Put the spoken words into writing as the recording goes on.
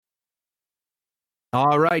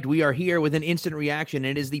All right, we are here with an instant reaction.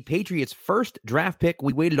 It is the Patriots' first draft pick.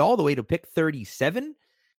 We waited all the way to pick 37.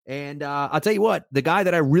 And I'll tell you what, the guy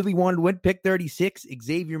that I really wanted went pick 36,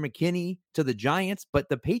 Xavier McKinney to the Giants. But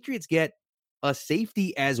the Patriots get a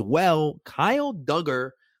safety as well, Kyle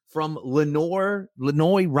Duggar from Illinois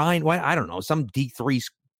Ryan. I don't know, some D3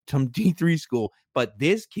 school. But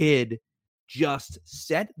this kid just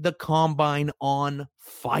set the combine on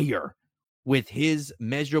fire with his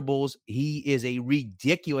measurables. He is a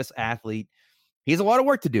ridiculous athlete. He has a lot of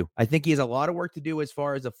work to do. I think he has a lot of work to do as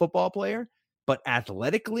far as a football player, but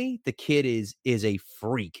athletically, the kid is a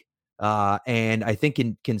freak. And I think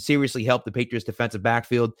can seriously help the Patriots defensive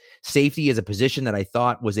backfield. Safety is a position that I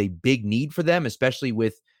thought was a big need for them, especially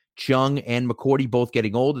with Chung and McCourty both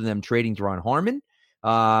getting old and them trading Teron Harmon.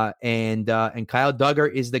 And Kyle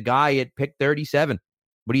Duggar is the guy at pick 37.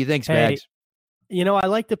 What do you think, Spags? Hey, I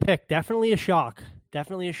like the pick. Definitely a shock.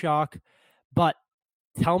 But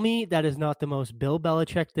tell me that is not the most Bill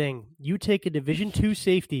Belichick thing. You take a Division II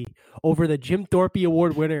safety over the Jim Thorpe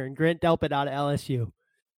Award winner and Grant Delpit out of LSU.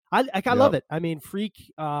 I love it. I mean,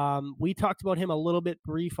 freak. We talked about him a little bit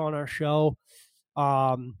brief on our show.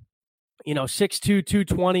 6'2",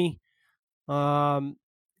 220,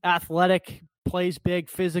 athletic, plays big,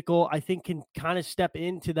 physical. I think can kind of step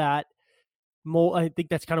into that mold. I think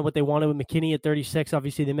that's kind of what they wanted with McKinney at 36.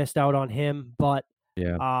 Obviously, they missed out on him, but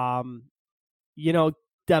that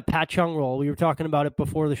Pat Chung role, we were talking about it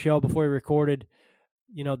before the show, before we recorded.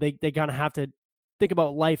 They kind of have to think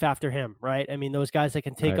about life after him, right? I mean, those guys that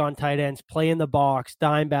can take on tight ends, play in the box,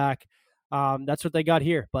 dime back. That's what they got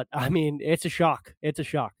here. But I mean, it's a shock.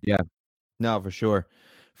 Yeah, no, for sure.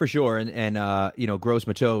 And Gross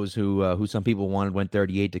Matos, who some people wanted, went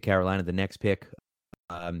 38 to Carolina, the next pick.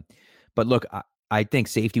 But look, I think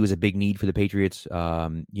safety was a big need for the Patriots.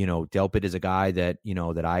 Delpit is a guy that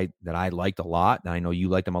I liked a lot, and I know you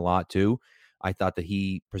liked him a lot too. I thought that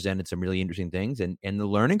he presented some really interesting things, and the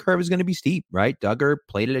learning curve is going to be steep, right? Duggar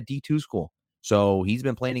played at a D2 school, so he's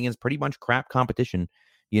been playing against pretty much crap competition,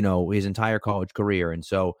 his entire college career, and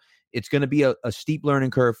so it's going to be a steep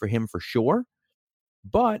learning curve for him for sure.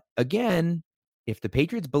 But again, if the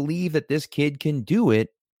Patriots believe that this kid can do it,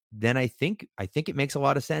 then I think it makes a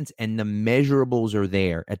lot of sense. And the measurables are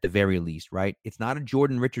there at the very least, right? It's not a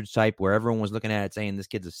Jordan Richards type where everyone was looking at it saying this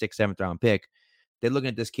kid's a 6th, 7th round pick. They're looking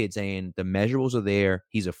at this kid saying the measurables are there.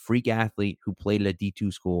 He's a freak athlete who played at a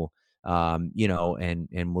D2 school, and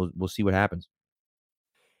we'll see what happens.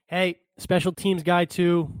 Hey, special teams guy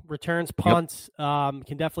too, returns punts, can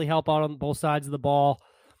definitely help out on both sides of the ball.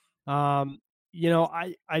 I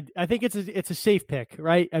think it's a safe pick,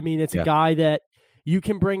 right? I mean, it's a guy that you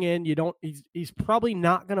can bring in. He's probably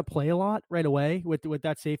not going to play a lot right away with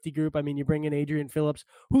that safety group. I mean, you bring in Adrian Phillips,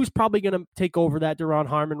 who's probably going to take over that Teron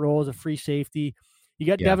Harmon role as a free safety. You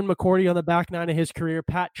got Devin McCourty on the back nine of his career,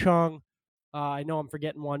 Pat Chung. I know I'm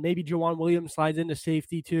forgetting one. Maybe Jawan Williams slides into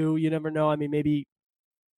safety too. You never know. I mean, maybe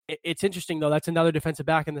it's interesting though. That's another defensive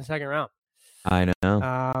back in the second round. I know.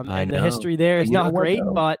 The history there is not great,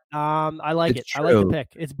 but I like it. True. I like the pick.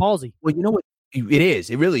 It's ballsy. Well, you know what? It is.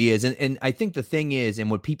 It really is. And I think the thing is, and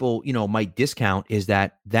what people, might discount is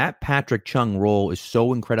that Patrick Chung role is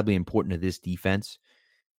so incredibly important to this defense.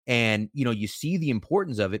 And, you see the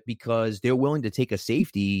importance of it because they're willing to take a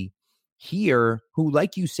safety here who,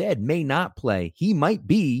 like you said, may not play. He might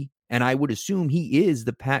be, and I would assume he is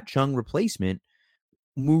the Pat Chung replacement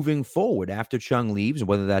moving forward after Chung leaves,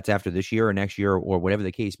 whether that's after this year or next year or whatever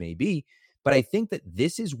the case may be. But I think that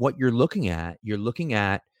this is what you're looking at. You're looking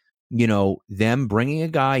at, them bringing a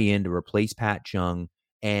guy in to replace Pat Chung.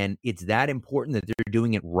 And it's that important that they're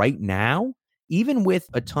doing it right now, even with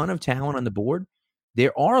a ton of talent on the board.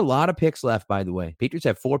 There are a lot of picks left, by the way. Patriots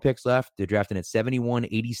have 4 picks left. They're drafting at 71,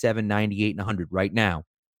 87, 98, and 100 right now.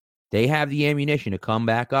 They have the ammunition to come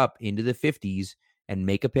back up into the 50s and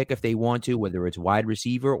make a pick if they want to, whether it's wide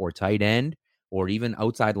receiver or tight end or even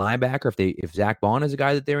outside linebacker if Zach Bond is a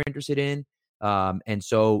guy that they're interested in. And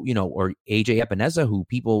so, or AJ Epinesa, who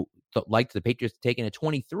people liked the Patriots taking at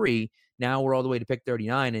 23. Now we're all the way to pick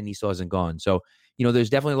 39 and he still hasn't gone. So, there's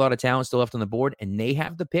definitely a lot of talent still left on the board and they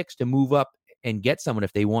have the picks to move up and get someone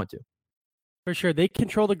if they want to. For sure. They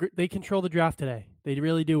control the draft today. They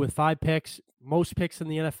really do with 5 picks, most picks in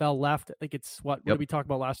the NFL left. I think it's what did we talk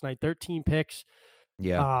about last night? 13 picks.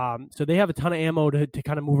 Yeah. So they have a ton of ammo to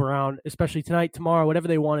kind of move around, especially tonight, tomorrow, whatever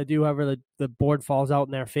they want to do, however the board falls out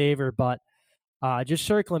in their favor. But just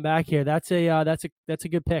circling back here, that's a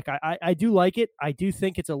good pick. I do like it. I do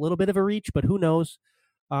think it's a little bit of a reach, but who knows?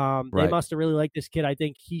 They must have really liked this kid. I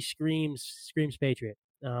think he screams Patriot.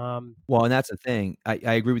 Well, and that's the thing. I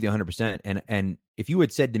agree with you 100%. And if you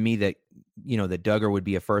had said to me that that Duggar would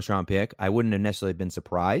be a first round pick, I wouldn't have necessarily been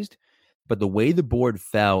surprised. But the way the board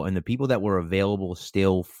fell and the people that were available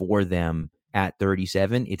still for them at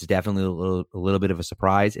 37, it's definitely a little bit of a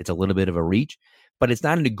surprise. It's a little bit of a reach, but it's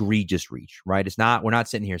not an egregious reach, right? We're not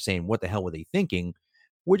sitting here saying, what the hell were they thinking?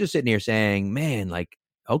 We're just sitting here saying, man, like,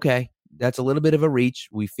 okay, that's a little bit of a reach.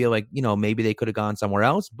 We feel like, maybe they could have gone somewhere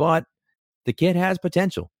else, but the kid has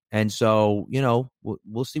potential. And so,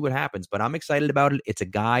 we'll see what happens, but I'm excited about it. It's a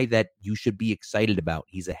guy that you should be excited about.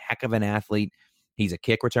 He's a heck of an athlete. He's a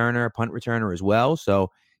kick returner, punt returner as well.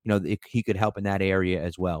 So, he could help in that area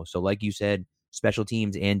as well. So like you said, special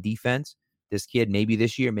teams and defense, this kid, maybe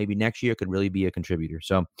this year, maybe next year, could really be a contributor.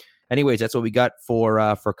 So anyways, that's what we got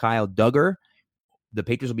for Kyle Duggar. The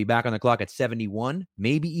Patriots will be back on the clock at 71,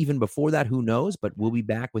 maybe even before that, who knows, but we'll be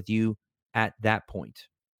back with you at that point.